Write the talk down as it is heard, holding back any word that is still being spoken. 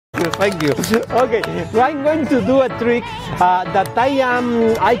Thank you. Okay, so I'm going to do a trick that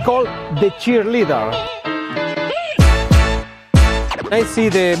I call the cheerleader. I see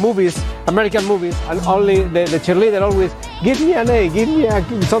the movies, American movies, and only the cheerleader always, give me an A, give me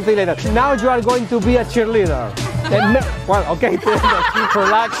something like that. Now you are going to be a cheerleader. Well, okay,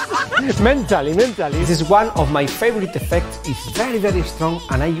 relax. Mentally. This is one of my favorite effects. It's very, very strong,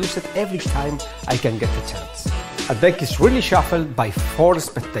 and I use it every time I can get the chance. A deck is really shuffled by 4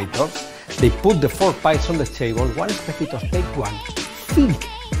 spectators. They put the 4 piles on the table. One spectator take one, think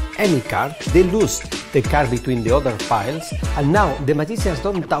any card, they lose the card between the other piles, and now the magicians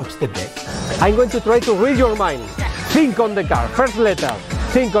don't touch the deck. I'm going to try to read your mind. Think on the card, first letter,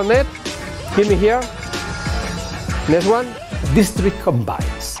 think on it, give me here. Next one. This trick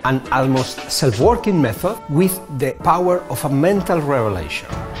combines an almost self-working method with the power of a mental revelation.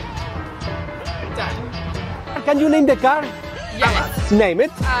 Done. Can you name the card? Yes. Name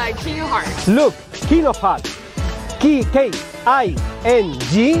it. King of Hearts. Look, King of Hearts. K-I-N-G-O-F-H-E-A-R-T.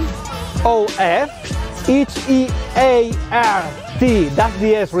 That's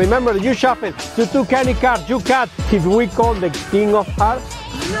the S. Remember, you shuffle. You took any card you cut. If we call the King of Hearts.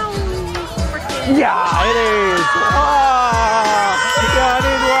 No. Yeah, it is. Oh, yeah,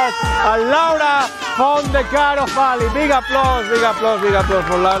 it was. And Laura found the card of Ali. Big applause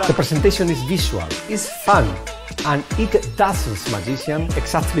for Laura. The presentation is visual, it's fun, and it dazzles magicians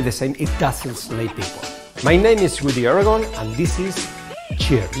exactly the same it dazzles lay people. My name is Aragon, and this is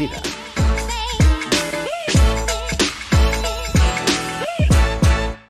Cheerleader.